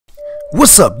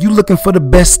What's up? You looking for the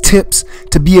best tips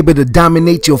to be able to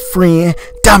dominate your friend,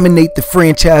 dominate the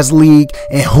franchise league,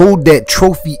 and hold that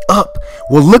trophy up?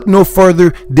 Well, look no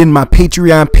further than my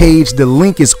Patreon page. The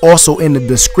link is also in the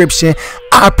description.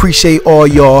 I appreciate all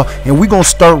y'all, and we're gonna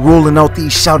start rolling out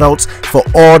these shout outs for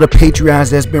all the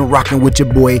Patreons that's been rocking with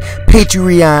your boy.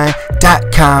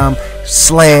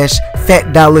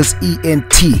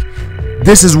 Patreon.com/fatdollarsent.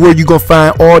 This is where you're going to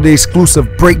find all the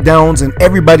exclusive breakdowns, and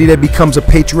everybody that becomes a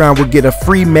Patreon will get a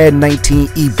free Madden 19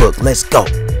 ebook. Let's go.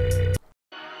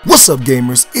 What's up,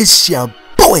 gamers? It's your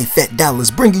boy Fat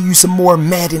Dollars bringing you some more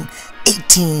Madden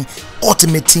 18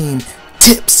 Ultimate Team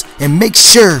tips. And make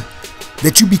sure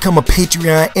that you become a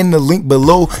Patreon in the link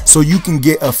below so you can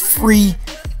get a free,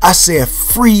 a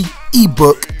free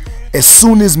ebook as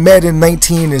soon as Madden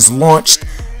 19 is launched.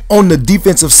 On the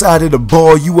defensive side of the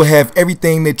ball, you will have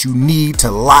everything that you need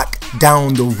to lock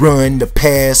down the run, the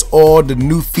pass, all the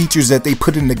new features that they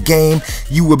put in the game.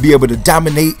 You will be able to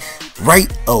dominate right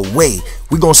away.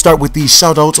 We're going to start with these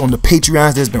shout outs on the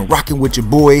Patreons that's been rocking with your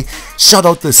boy. Shout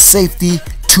out to Safety,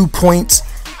 2 points,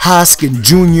 Hoskin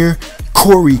Jr.,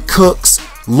 Corey Cooks,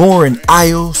 Lauren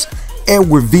Isles,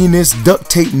 Edward Venus, Duct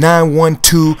Tape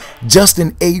 912,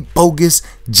 Justin 8 Bogus,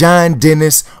 John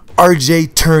Dennis,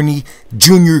 RJ Turney,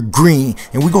 Junior Green,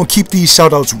 and we're gonna keep these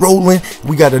shout outs rolling.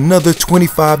 We got another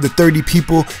 25 to 30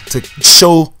 people to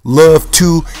show love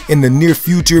to in the near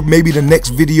future, maybe the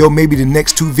next video, maybe the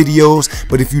next 2 videos.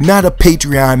 But if you're not a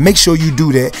Patreon, make sure you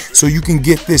do that so you can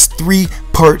get this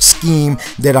 3-part scheme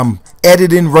that I'm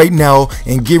editing right now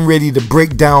and getting ready to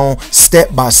break down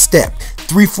step by step.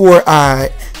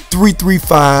 3-4-I,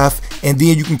 3-3-5, and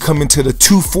then you can come into the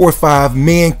 2-4-5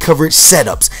 man coverage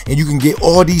setups, and you can get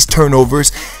all these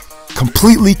turnovers,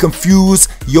 completely confuse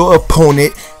your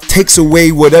opponent, takes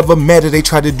away whatever meta they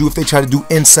try to do. If they try to do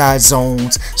inside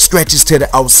zones, stretches to the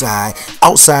outside,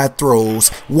 outside throws,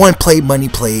 one play money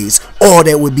plays, all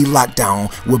that would be locked down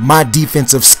with my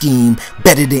defensive scheme,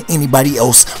 better than anybody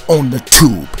else on the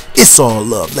tube. It's all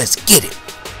love. Let's get it.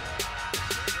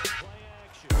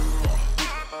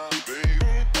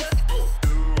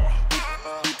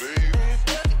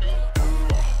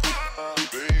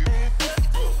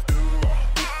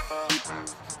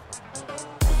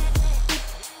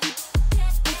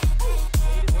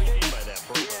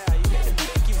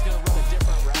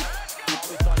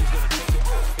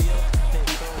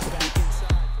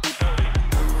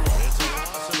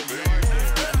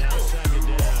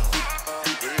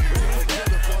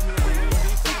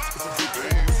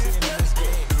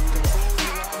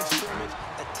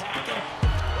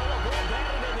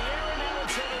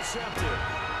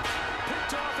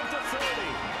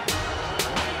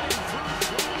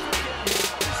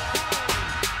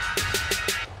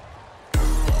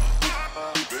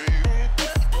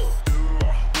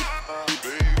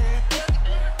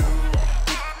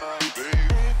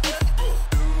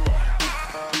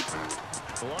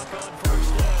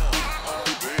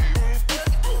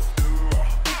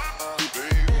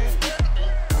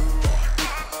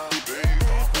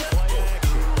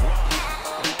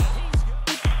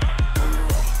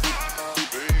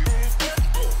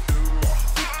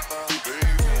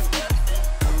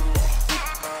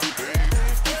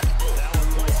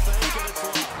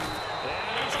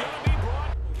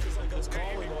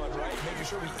 Making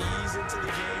sure we ease into the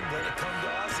game, let it come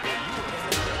down.